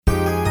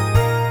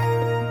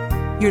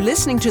You're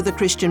listening to The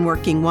Christian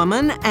Working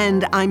Woman,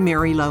 and I'm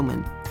Mary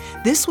Lohman.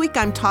 This week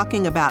I'm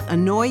talking about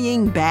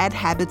annoying bad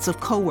habits of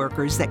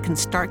coworkers that can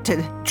start to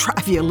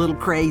drive you a little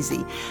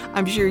crazy.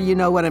 I'm sure you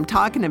know what I'm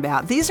talking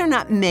about. These are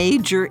not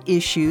major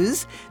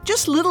issues,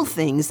 just little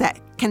things that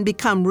can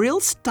become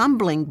real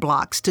stumbling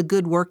blocks to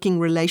good working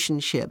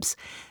relationships.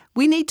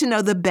 We need to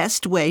know the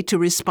best way to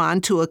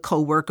respond to a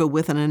coworker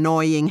with an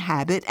annoying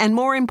habit, and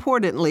more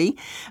importantly,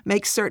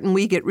 make certain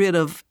we get rid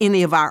of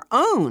any of our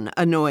own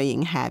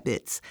annoying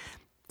habits.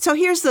 So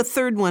here's the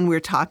third one we're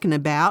talking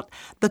about,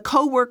 the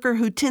coworker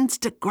who tends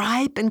to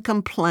gripe and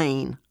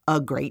complain a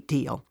great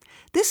deal.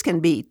 This can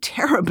be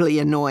terribly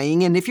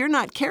annoying, and if you're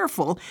not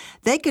careful,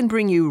 they can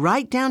bring you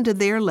right down to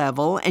their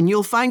level, and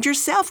you'll find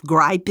yourself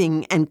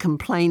griping and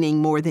complaining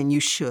more than you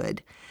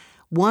should.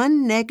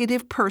 One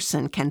negative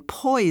person can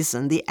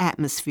poison the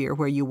atmosphere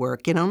where you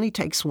work. It only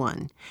takes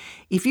one.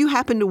 If you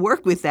happen to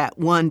work with that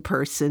one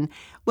person,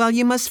 well,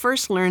 you must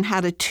first learn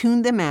how to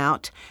tune them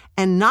out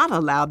and not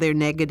allow their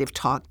negative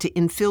talk to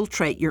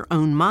infiltrate your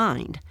own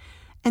mind.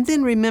 And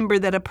then remember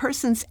that a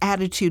person's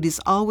attitude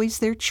is always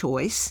their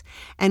choice,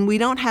 and we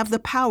don't have the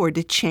power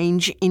to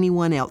change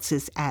anyone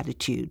else's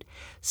attitude.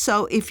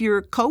 So if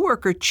your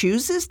coworker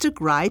chooses to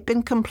gripe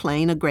and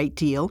complain a great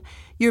deal,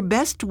 your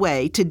best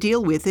way to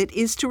deal with it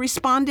is to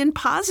respond in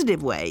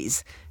positive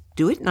ways.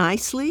 Do it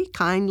nicely,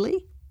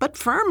 kindly, but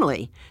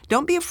firmly.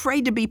 Don't be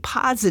afraid to be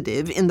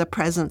positive in the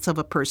presence of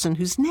a person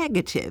who's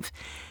negative.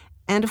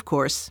 And of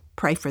course,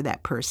 pray for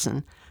that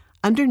person.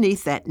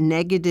 Underneath that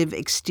negative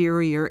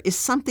exterior is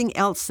something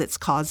else that's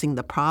causing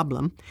the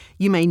problem.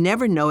 You may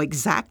never know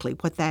exactly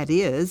what that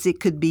is.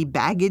 It could be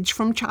baggage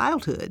from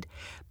childhood.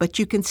 But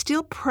you can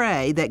still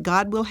pray that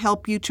God will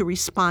help you to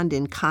respond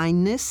in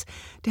kindness,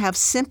 to have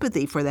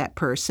sympathy for that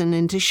person,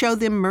 and to show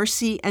them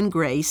mercy and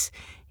grace,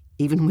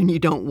 even when you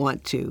don't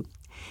want to.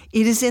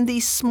 It is in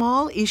these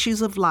small issues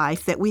of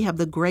life that we have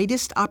the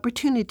greatest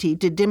opportunity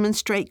to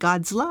demonstrate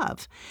God's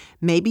love.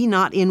 Maybe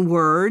not in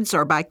words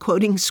or by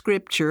quoting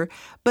scripture,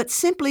 but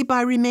simply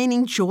by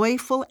remaining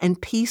joyful and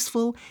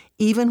peaceful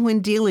even when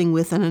dealing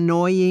with an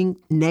annoying,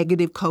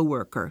 negative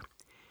coworker.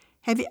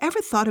 Have you ever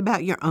thought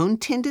about your own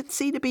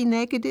tendency to be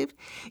negative?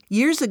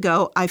 Years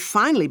ago, I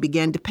finally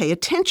began to pay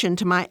attention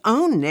to my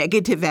own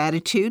negative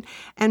attitude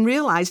and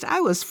realized I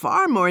was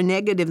far more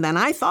negative than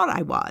I thought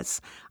I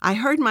was. I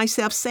heard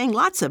myself saying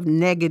lots of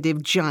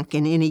negative junk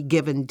in any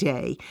given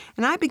day,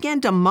 and I began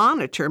to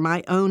monitor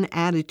my own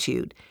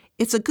attitude.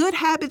 It's a good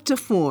habit to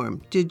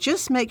form to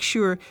just make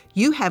sure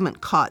you haven't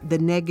caught the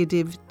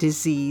negative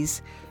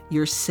disease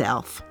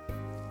yourself.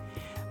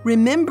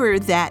 Remember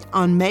that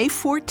on May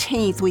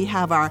 14th, we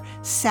have our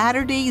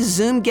Saturday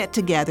Zoom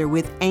get-together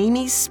with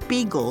Amy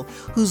Spiegel,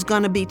 who's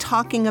going to be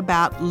talking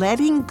about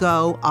letting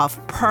go of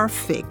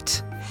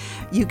perfect.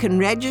 You can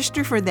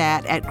register for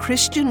that at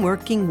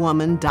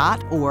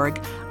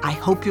christianworkingwoman.org. I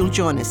hope you'll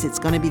join us. It's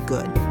going to be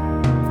good.